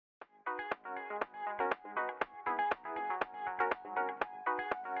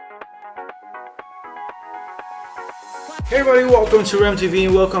Hey everybody, welcome to RemTV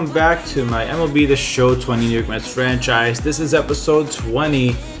and welcome back to my MLB The Show 20 New York Mets franchise. This is episode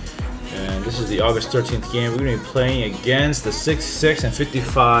 20 and this is the August 13th game. We're going to be playing against the 66 and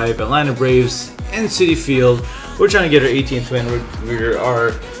 55 Atlanta Braves in Citi Field. We're trying to get our 18th win. We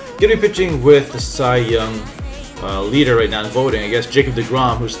are going to be pitching with the Cy Young leader right now in voting. I guess Jacob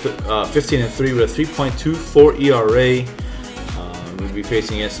DeGrom, who's 15-3 with a 3.24 ERA. We'll be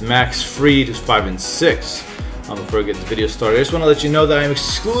facing against Max Fried, who's 5-6. Before I get the video started, I just want to let you know that I'm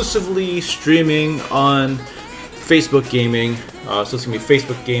exclusively streaming on Facebook Gaming. So it's going to be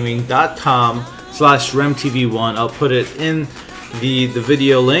facebookgaming.com/RemTV1. I'll put it in the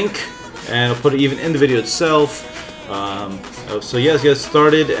video link, and I'll put it even in the video itself. So yeah, let's get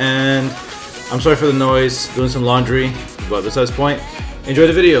started. And I'm sorry for the noise, doing some laundry, but besides the point, enjoy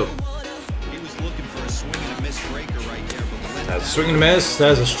the video. That's a swing and a miss.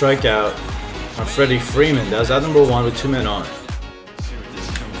 That is a strikeout on Freddie Freeman. That's out number 1 with 2 men on.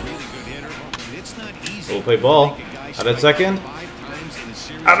 We'll play ball. Out at second.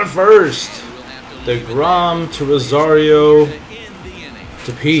 Out at first. DeGrom to Rosario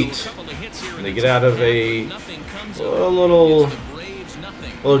to Pete. And they get out of a little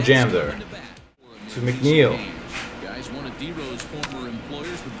jam there. To McNeil.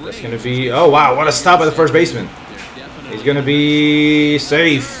 That's going to be... Oh wow, what a stop by the first baseman. He's going to be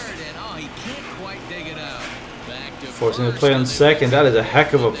safe. Forcing the play on second. That is a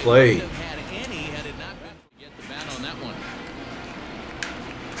heck of a play.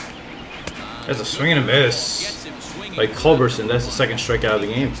 That's a swing and a miss by Culberson. That's the second strikeout of the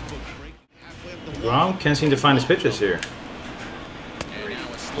game. Grom can't seem to find his pitches here.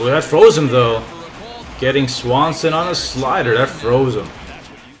 Oh, that froze him though. Getting Swanson on a slider. That froze him.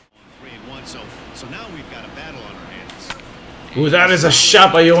 Ooh, that is a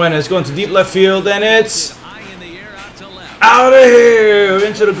shot by Yoenis. It's going to deep left field, and it's out of here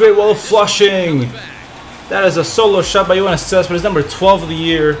into the Great Wall of Flushing. That is a solo shot by Yoenis Cespedes, but it's number 12 of the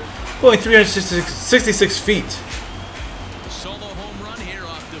year, going 366 feet.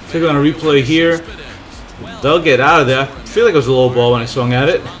 Take it on a replay here. They'll get out of there. I feel like it was a low ball when I swung at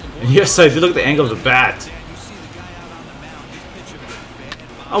it. And yes, I did look at the angle of the bat.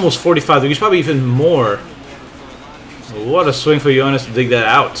 Almost 45 degrees, probably even more. What a swing for Yoenis to dig that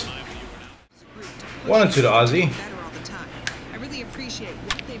out. 1-2 to Ozzie.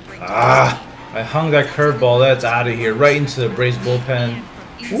 I hung that curveball. That's out of here. Right into the Braves bullpen.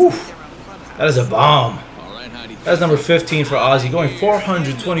 Oof. That is a bomb. That's number 15 for Ozzie, going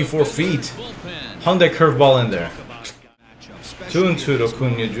 424 feet. Hung that curveball in there. 2-2 to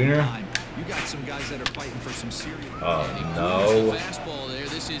Acuna Jr. Oh no.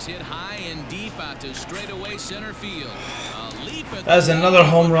 That's another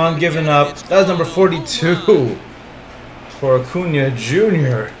home run given up. That's number 42 for Acuna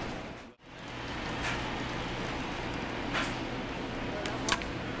Jr.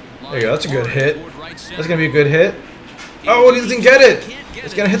 There you go. That's a good hit. That's going to be a good hit. Oh, he doesn't get it.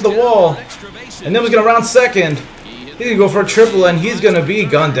 It's going to hit the wall. And then he's going to round second. He's going to go for a triple, and he's going to be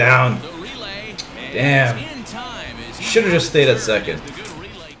gunned down. Damn. Should have just stayed at second.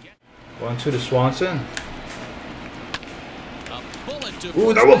 1-2 to Swanson.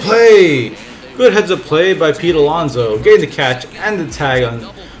 Ooh, double play. Good heads-up play by Pete Alonso. Getting the catch and the tag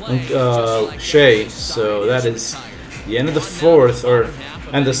on Shea. So that is the end of the fourth,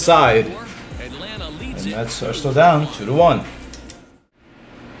 and the side. And that's are still down 2-1.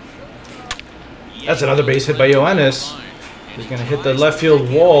 That's another base hit by Yoenis. He's going to hit the left field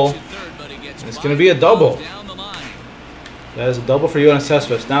wall. And it's going to be a double. That is a double for Yoenis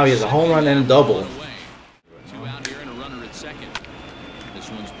Cespedes. Now he has a home run and a double. This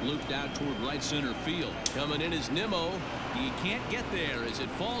one's blooped out toward right center field. Coming in is Nimmo. He can't get there as it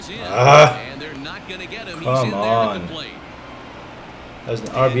falls in. And they're not going to get him. He's in there at the plate. That's an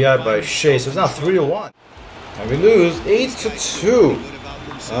RBI by Shea, so it's now 3-1. And we lose 8-2.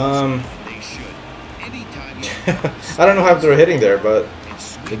 I don't know how they're hitting there, but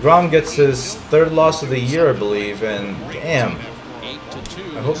DeGrom gets his 3rd loss of the year, I believe, and damn.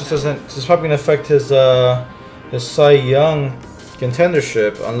 I hope this doesn't. This is probably gonna affect his Cy Young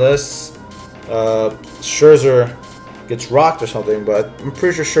contendership unless Scherzer gets rocked or something. But I'm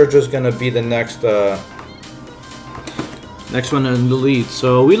pretty sure Scherzer's gonna be the next one in the lead.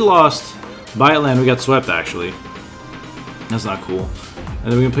 So we lost by Atlanta. We got swept actually. That's not cool.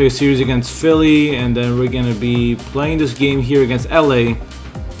 And then we're gonna play a series against Philly, and then we're gonna be playing this game here against LA.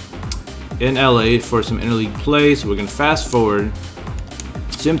 In LA for some interleague play. So we're gonna fast forward.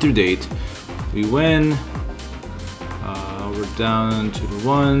 Sim through date. We win. We're down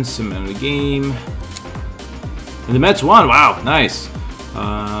 2-1. Sim end of the game. And the Mets won. Wow, nice.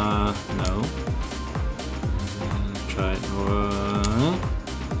 No. Try it.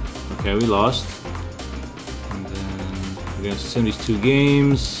 Okay, we lost. And then we're gonna sim these 2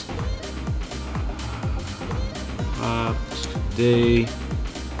 games. Today.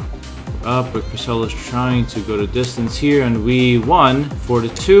 Up. Rick Porcello's trying to go to distance here, and we won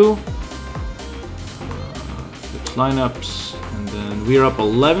 4-2. Lineups, and then we're up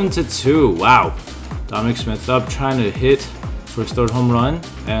 11-2. Wow. Dominic Smith up, trying to hit for his 3rd home run,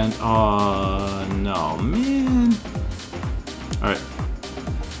 and no, man. All right.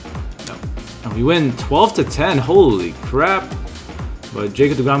 No. And we win 12-10. Holy crap! But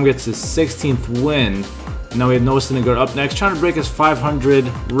Jacob DeGrom gets his 16th win. And now we have Noah Syndergaard up next, trying to break his 500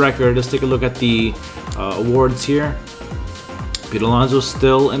 record. Let's take a look at the awards here. Pete Alonso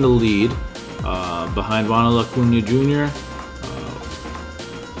still in the lead. Behind Ronald Acuna Jr.,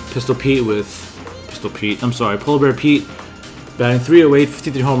 Polar Bear Pete, batting .308,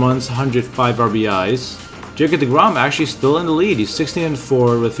 53 home runs, 105 RBIs. Jacob DeGrom actually still in the lead. He's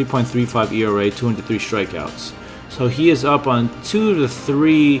 16-4 with 3.35 ERA, 203 strikeouts. So he is up on 2 to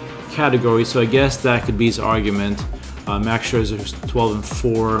 3 categories. So I guess that could be his argument. Max Scherzer is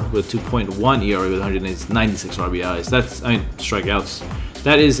 12-4 with 2.1 ERA with 196 RBIs. That's, strikeouts.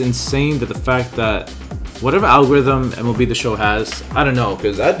 That is insane. That the fact that whatever algorithm MLB The Show has, I don't know,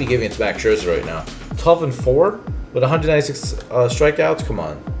 because I'd be giving it to Max Scherzer right now. 12-4 with 196 strikeouts. Come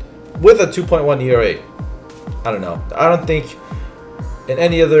on, with a 2.1 ERA. I don't know. I don't think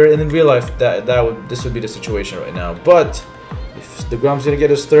in real life this would be the situation right now. But if DeGrom's gonna get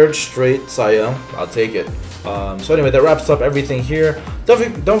his 3rd straight Cy Young, I'll take it. So anyway, that wraps up everything here. Don't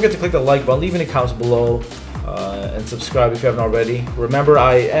forget to click the like button, leave any comments below, and subscribe if you haven't already. Remember,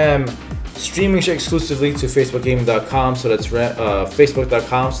 I am streaming exclusively to facebookgaming.com, so that's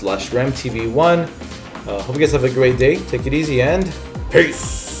facebook.com/RemTV1. Hope you guys have a great day. Take it easy and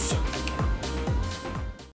peace.